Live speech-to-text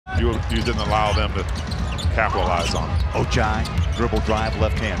you didn't allow them to capitalize on it. Ochai, dribble drive,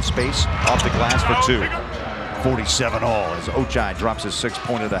 left hand, space, off the glass for two. 47 all as Ochai drops his 6th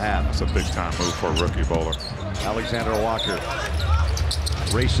point of the half. That's a big time move for a rookie bowler. Alexander Walker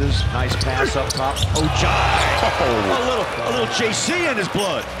races, nice pass up top. Ochai, a little JC in his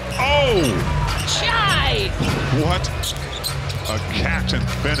blood. Oh! Ochai! What a catch and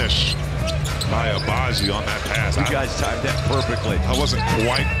finish by Agbaji on that pass. You guys timed that perfectly. I wasn't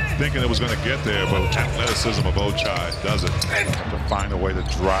quite thinking it was going to get there, but athleticism of Ochai does it. To find a way to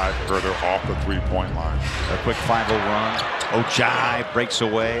drive further off the 3-point line. A quick 5-0 run. Ochai breaks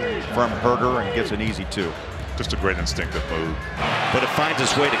away from Herder and gets an easy 2. Just a great instinctive move. But it finds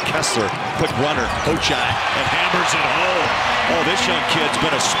its way to Kessler. Quick runner, Ochai, and hammers it home. Oh, this young kid's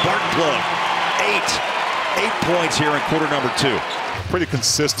been a spark plug. 8 points here in quarter number 2. Pretty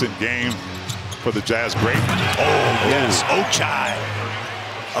consistent game for the Jazz. Great. Oh, yes, Ochai.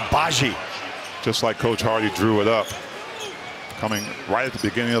 Agbaji. Just like Coach Hardy drew it up. Coming right at the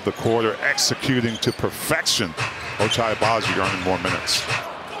beginning of the quarter, executing to perfection. Ochai Agbaji earning more minutes.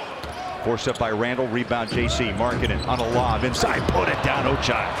 Forced up by Randall, rebound JC, marking it on a lob inside, put it down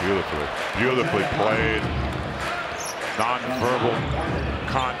Ochai. Beautifully played. Non-verbal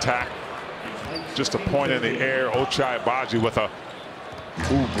contact. Just a point in the air. Ochai Agbaji with a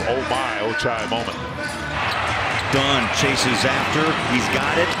oh my Ochai moment. Dunn chases after, he's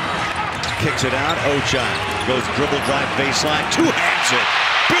got it, kicks it out. Ochai goes dribble drive baseline, 2-hands it,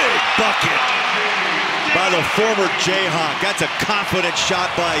 big bucket by the former Jayhawk. That's a confident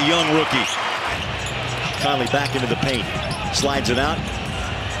shot by a young rookie. Conley back into the paint, slides it out.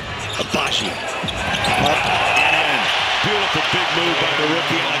 Agbaji up and in. Beautiful big move by the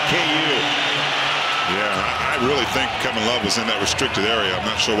rookie on KU. Yeah, I really think Kevin Love was in that restricted area. I'm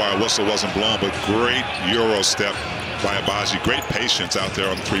not sure why a whistle wasn't blown, but great Euro step by Agbaji. Great patience out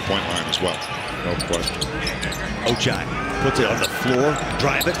there on the 3-point line as well. No question. Ochai puts it on the floor,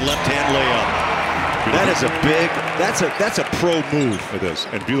 drive it, left-hand layup. That is a big, that's a pro move. It is,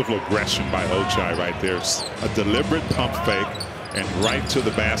 and beautiful aggression by Ochai right there. It's a deliberate pump fake and right to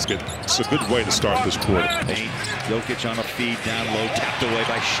the basket. It's a good way to start this quarter. Jokic on a feed down low, tapped away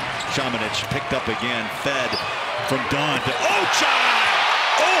by Shamanich, picked up again, fed from Dunn to Ochai.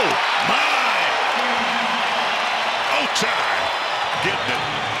 Oh my! Ochai getting it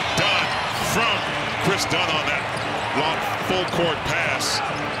done from Chris Dunn on that long full court pass.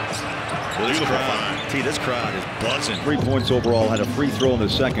 This crowd is buzzing. 3 points overall, had a free throw in the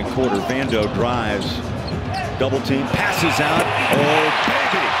 2nd quarter. Vando drives, double team, passes out. Oh,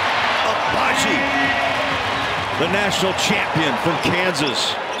 baby! Agbaji, the national champion from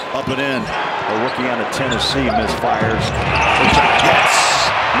Kansas, up and in. A rookie out of Tennessee misfires. Yes!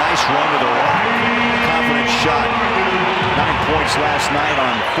 Nice run to the rack. Confident shot. 9 points last night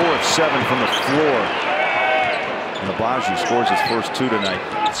on 4 of 7 from the floor. And Agbaji scores his first 2 tonight.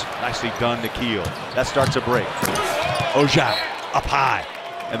 It's nicely done to Keel. That starts a break. Ochai up high.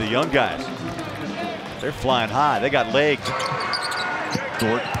 And the young guys, they're flying high. They got legs.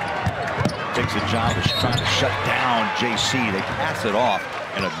 Dort takes a job of trying to shut down JC. They pass it off.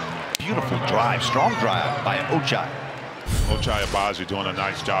 And a beautiful drive, strong drive by Ochai. Ochai Agbaji doing a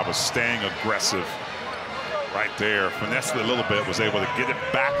nice job of staying aggressive right there. Finessed it a little bit, was able to get it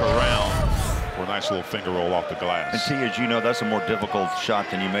back around. For a nice little finger roll off the glass. And T, as you know, that's a more difficult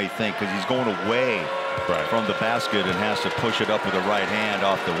shot than you may think because he's going away from the basket and has to push it up with the right hand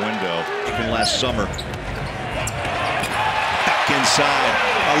off the window. Even last summer. Back inside.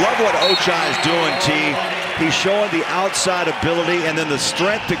 I love what Ochai is doing, T. He's showing the outside ability and then the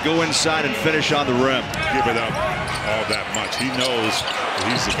strength to go inside and finish on the rim. Give it up all that much. He knows that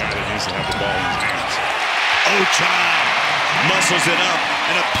he's the guy that needs to have the ball in his hands. Ochai muscles it up,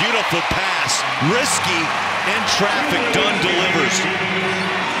 and a beautiful pass. Risky in traffic. Dunn delivers.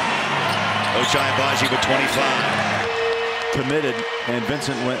 Ochai Agbaji with 25. Committed, and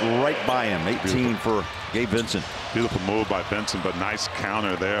Vincent went right by him. 18 for Gabe Vincent. Beautiful move by Vincent, but nice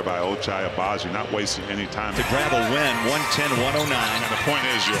counter there by Ochai Agbaji, not wasting any time. To grab a win, 110-109. And the point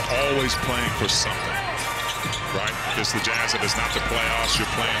is, you're always playing for something, right? It's the Jazz. If it's not the playoffs, you're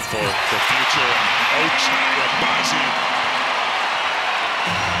playing for the future. And Ochai Agbaji,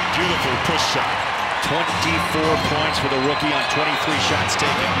 beautiful push shot. 24 points for the rookie on 23 shots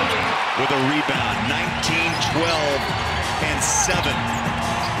taken. With a rebound, 19, 12, and 7.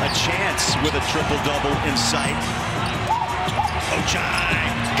 A chance with a triple-double in sight. Ochai,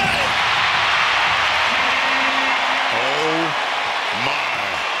 got it! Oh my.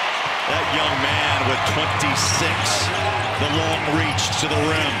 That young man with 26. The long reach to the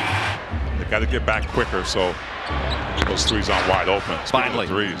rim. They got to get back quicker, so Those threes aren't wide open. Finally.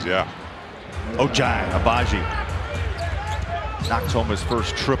 Threes, yeah. Ochai Agbaji knocks home his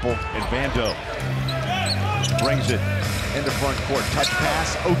first triple, and Vando brings it into front court. Touch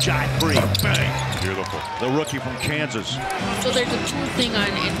pass, Ochai free. Bang. Beautiful. The rookie from Kansas. So there's a cool thing on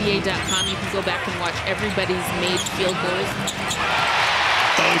NBA.com. You can go back and watch everybody's made field goals.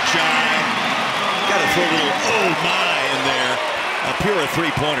 Ochai. Got to throw a little oh my in there. A pure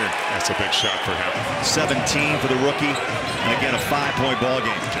three-pointer. That's a big shot for him. 17 for the rookie. And again, a 5-point ball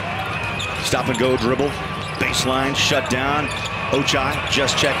game. Stop and go dribble. Baseline shut down. Ochai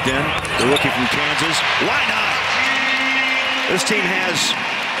just checked in. The rookie from Kansas. Why not? This team has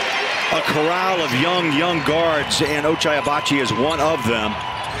a corral of young guards, and Ochai Agbaji is one of them.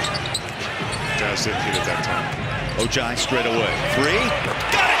 Guys didn't hit it that time. Ochai straight away. Three.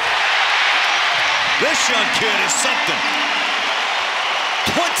 Got it! This young kid is something.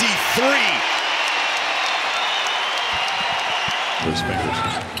 23. His fingers.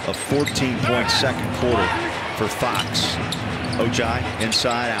 A 14-point second quarter for Fox. Ochai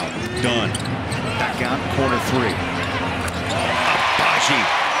inside out. Done. Back out, corner three. Agbaji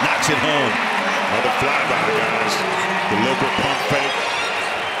knocks it home. Another flyby, guys. Deliberate pump fake.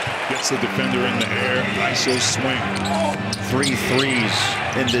 Gets the defender in the air. ISO swing. 3 threes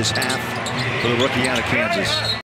in this half for the rookie out of Kansas.